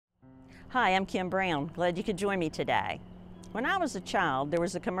Hi, I'm Kim Brown. Glad you could join me today. When I was a child, there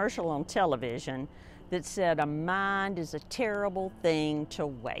was a commercial on television that said a mind is a terrible thing to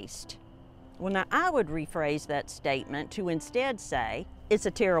waste. Well, now I would rephrase that statement to instead say, it's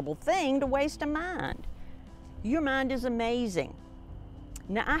a terrible thing to waste a mind. Your mind is amazing.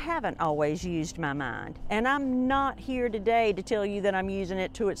 Now, I haven't always used my mind, and I'm not here today to tell you that I'm using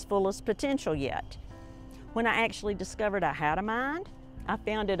it to its fullest potential yet. When I actually discovered I had a mind, I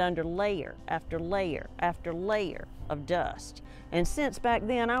found it under layer after layer after layer of dust. And since back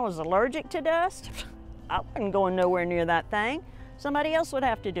then I was allergic to dust, I wasn't going nowhere near that thing. Somebody else would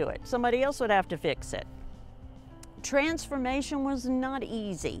have to do it. Somebody else would have to fix it. Transformation was not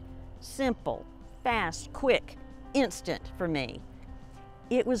easy, simple, fast, quick, instant for me.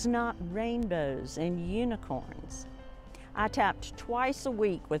 It was not rainbows and unicorns. I tapped twice a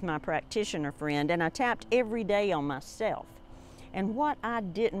week with my practitioner friend, and I tapped every day on myself. And what I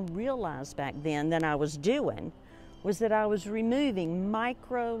didn't realize back then that I was doing was that I was removing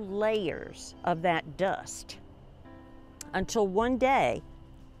micro layers of that dust. Until one day,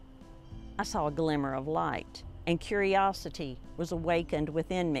 I saw a glimmer of light, and curiosity was awakened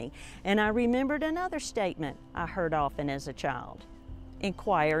within me. And I remembered another statement I heard often as a child: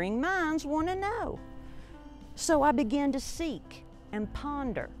 inquiring minds want to know. So I began to seek and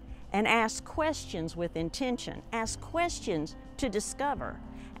ponder and ask questions with intention, ask questions to discover,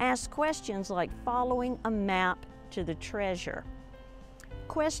 ask questions like following a map to the treasure.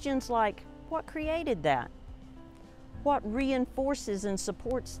 Questions like, what created that? What reinforces and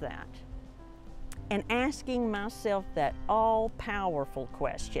supports that? And asking myself that all-powerful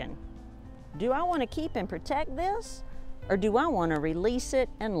question: do I want to keep and protect this, or do I want to release it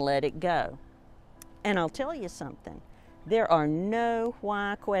and let it go? And I'll tell you something, there are no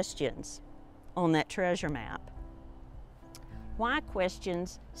why questions on that treasure map. Why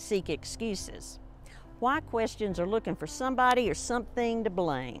questions seek excuses. Why questions are looking for somebody or something to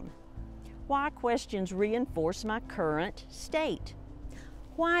blame. Why questions reinforce my current state.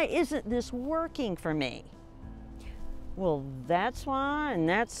 Why isn't this working for me? Well, that's why, and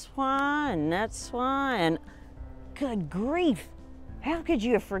that's why, and that's why, and good grief, how could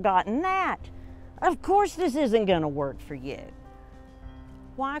you have forgotten that? Of course this isn't going to work for you.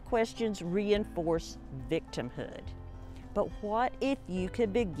 Why questions reinforce victimhood. But what if you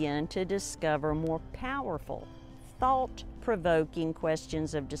could begin to discover more powerful, thought-provoking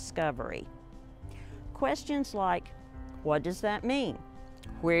questions of discovery? Questions like, what does that mean?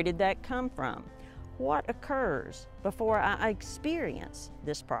 Where did that come from? What occurs before I experience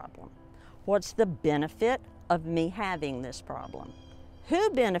this problem? What's the benefit of me having this problem?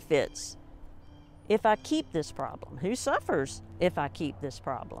 Who benefits if I keep this problem? Who suffers if I keep this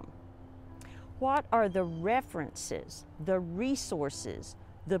problem? What are the references, the resources,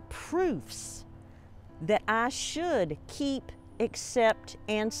 the proofs that I should keep, accept,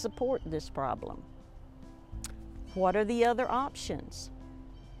 and support this problem? What are the other options?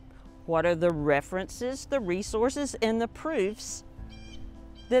 What are the references, the resources, and the proofs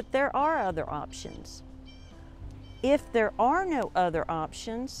that there are other options? If there are no other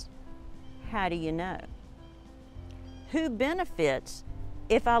options, how do you know? Who benefits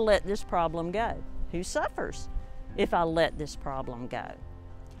if I let this problem go? Who suffers if I let this problem go?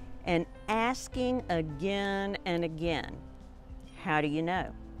 And asking again and again, how do you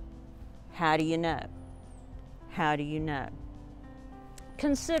know? How do you know? How do you know?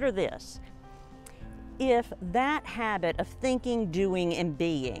 Consider this. If that habit of thinking, doing, and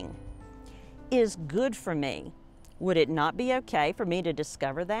being is good for me, would it not be okay for me to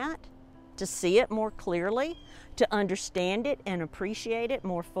discover that? To see it more clearly? To understand it and appreciate it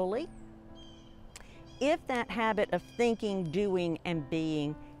more fully? If that habit of thinking, doing, and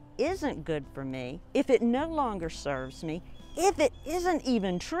being isn't good for me, if it no longer serves me, if it isn't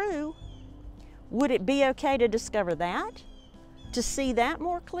even true, would it be okay to discover that? To see that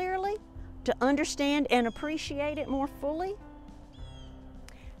more clearly? To understand and appreciate it more fully?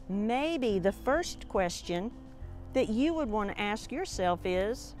 Maybe the first question that you would want to ask yourself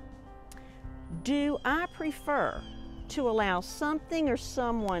is, do I prefer to allow something or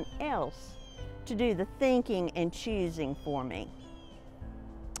someone else to do the thinking and choosing for me?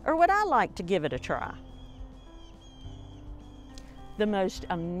 Or would I like to give it a try? The most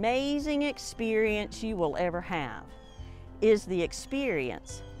amazing experience you will ever have is the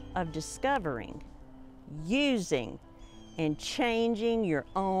experience of discovering, using, and changing your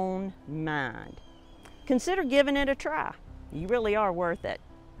own mind. Consider giving it a try. You really are worth it.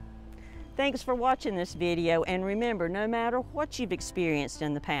 Thanks for watching this video, and remember, no matter what you've experienced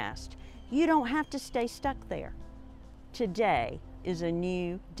in the past, you don't have to stay stuck there. Today is a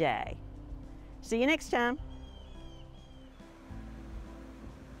new day. See you next time.